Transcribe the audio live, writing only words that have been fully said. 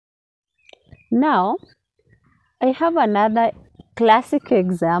Now, I have another classic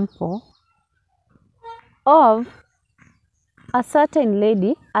example of a certain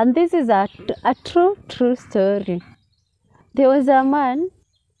lady, and this is a true story. There was a man,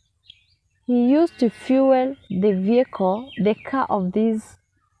 he used to fuel the car of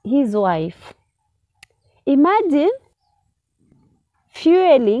his wife. Imagine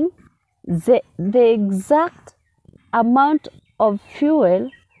fueling the exact amount of fuel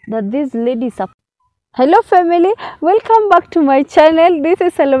that this lady is. Hello family, welcome back to my channel. This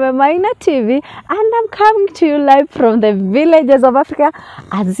is Salome Maina TV and I'm coming to you live from the villages of Africa.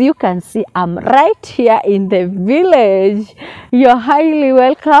 As you can see, I'm right here in the village. You're highly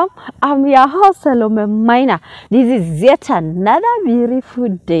welcome. I'm your host Salome Maina. This is yet another beautiful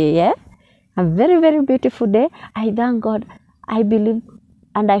day. A very beautiful day. I thank God, I believe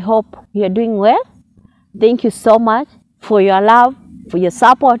and I hope you're doing well. Thank you so much for your love, for your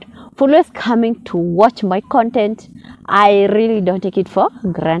support, for always coming to watch my content. I really don't take it for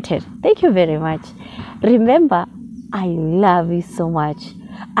granted. Thank you very much. Remember, I love you so much.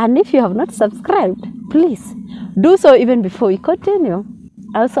 And if you have not subscribed, please do so even before we continue.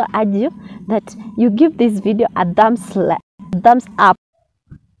 I also urge you that you give this video a thumbs up.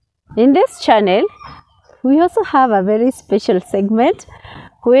 In this channel, we also have a very special segment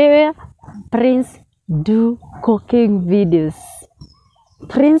where Prince do cooking videos.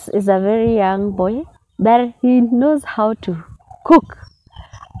 Prince is a very young boy, but he knows how to cook.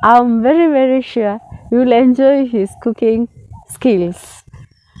 I'm very sure you'll enjoy his cooking skills.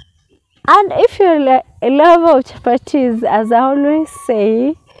 And if you're a lover of chapatis, as I always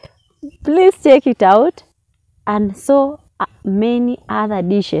say, please check it out, and so many other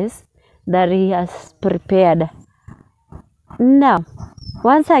dishes that he has prepared. Now,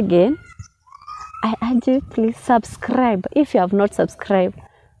 once again, I urge you, please subscribe if you have not subscribed.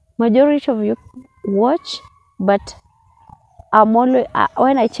 Majority of you watch, but I'm always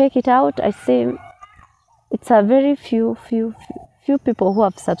when I check it out, I say it's a very few people who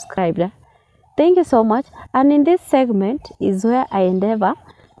have subscribed. Thank you so much. And in this segment is where I endeavor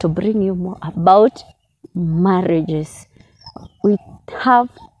to bring you more about marriages.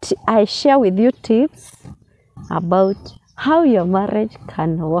 I share with you tips about how your marriage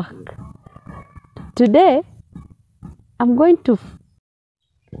can work. Today,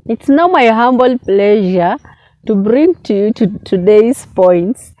 it's now my humble pleasure to bring to you today's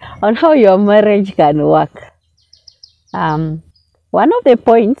points on how your marriage can work. One of the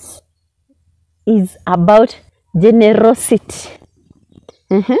points is about generosity.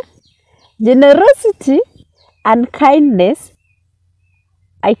 Generosity and kindness,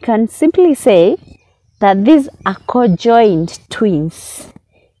 I can simply say that these are co-joined twins.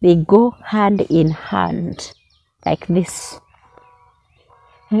 They go hand in hand like this.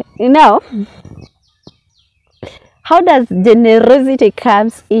 Now, how does generosity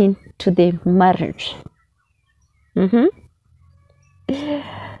comes into the marriage?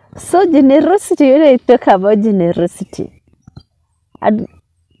 So generosity, when I talk about generosity, I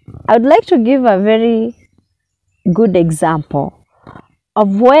would like to give a very good example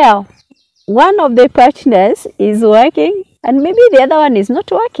of where one of the partners is working and maybe the other one is not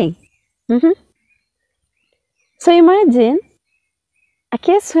working. So imagine a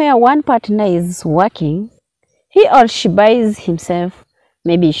case where one partner is working, he or she buys himself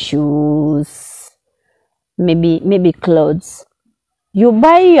maybe shoes, maybe clothes. You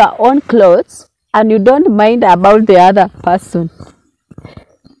buy your own clothes and you don't mind about the other person.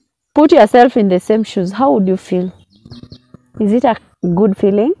 Put yourself in the same shoes. How would you feel? Is it a good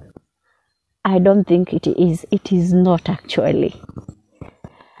feeling? I don't think it is. It is not actually.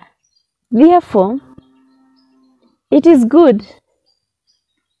 Therefore, it is good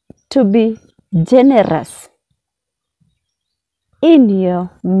to be generous in your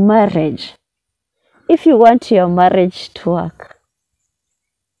marriage if you want your marriage to work.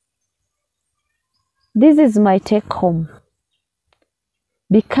 This is my take home.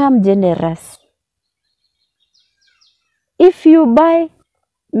 Become generous. If you buy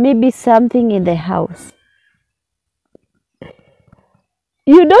maybe something in the house,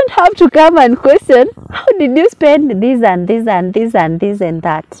 you don't have to come and question, how did you spend this and this and this and this and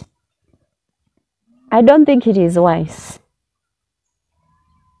that? I don't think it is wise.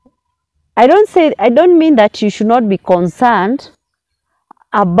 I don't mean that you should not be concerned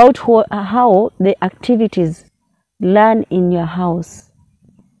about how the activities run in your house.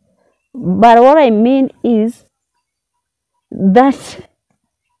 But what I mean is that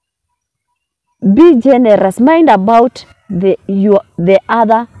be generous. Mind about the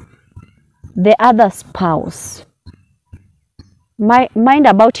other spouse. Mind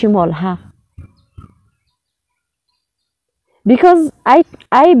about him or her. Because I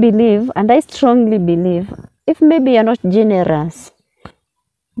believe, and I strongly believe, if maybe you're not generous,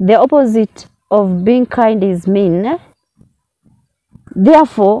 the opposite of being kind is mean.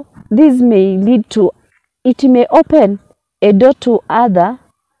 Therefore, this may lead to, it may open a door to other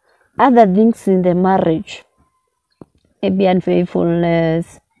things in the marriage. Maybe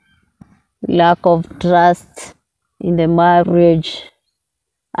unfaithfulness, lack of trust in the marriage,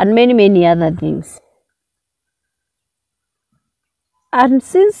 and many other things. And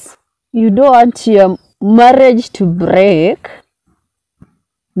since you don't want your marriage to break,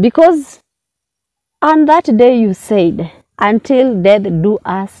 because on that day you said, until death do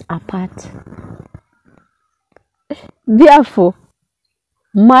us apart. Therefore,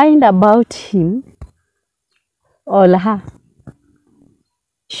 mind about him or her.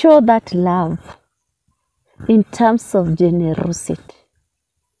 Show that love in terms of generosity.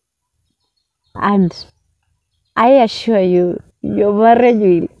 And I assure you, your marriage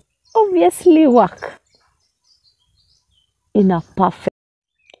will obviously work in a perfect.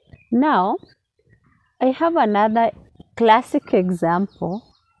 Now, I have another classic example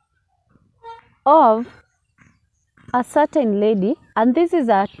of a certain lady, and this is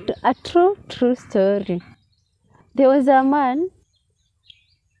a true story. There was a man,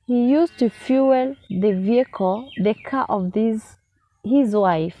 he used to fuel the car of his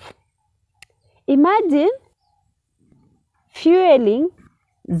wife. Imagine fueling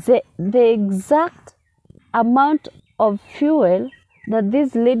the exact amount of fuel that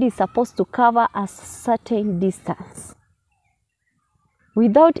this lady is supposed to cover a certain distance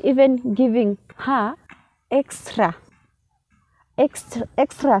without even giving her extra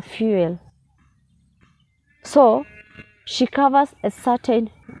fuel. So she covers a certain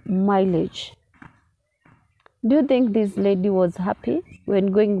mileage. Do you think this lady was happy when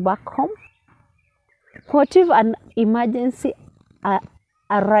going back home? What if an emergency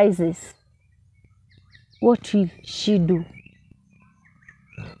arises? What will she do?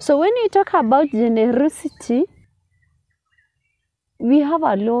 So when we talk about generosity, we have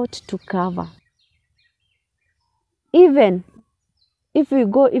a lot to cover. Even if we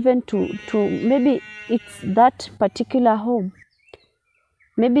go even to maybe it's that particular home,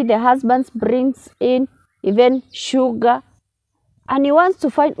 maybe the husband brings in even sugar, and he wants to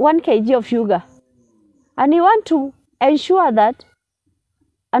find 1 kg of sugar, and he wants to ensure that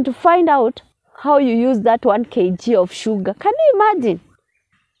and to find out how you use that 1 kg of sugar. Can you imagine?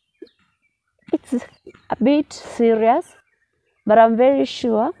 It's a bit serious, but I'm very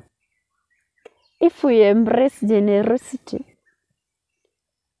sure if we embrace generosity,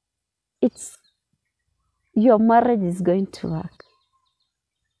 your marriage is going to work.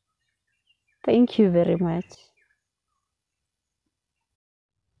 Thank you very much.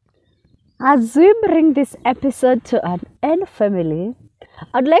 As we bring this episode to an end, family,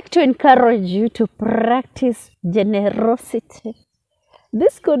 I'd like to encourage you to practice generosity.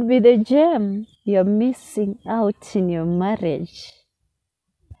 This could be the gem you're missing out in your marriage.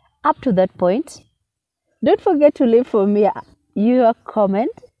 Up to that point, don't forget to leave for me your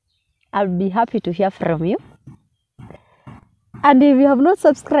comment. I'll be happy to hear from you. And if you have not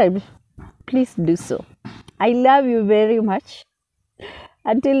subscribed, please do so. I love you very much.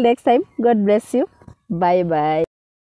 Until next time, God bless you. Bye bye.